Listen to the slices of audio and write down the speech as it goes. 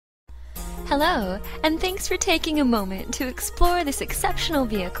Hello, and thanks for taking a moment to explore this exceptional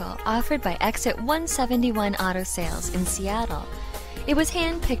vehicle offered by Exit 171 Auto Sales in Seattle. It was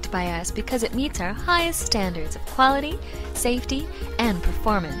handpicked by us because it meets our highest standards of quality, safety, and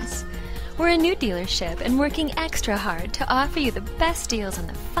performance. We're a new dealership and working extra hard to offer you the best deals on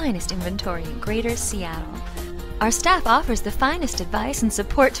the finest inventory in Greater Seattle. Our staff offers the finest advice and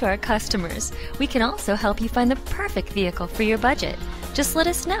support to our customers. We can also help you find the perfect vehicle for your budget. Just let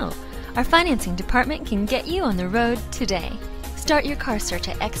us know. Our financing department can get you on the road today. Start your car search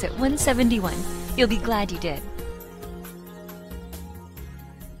at Exit 171. You'll be glad you did.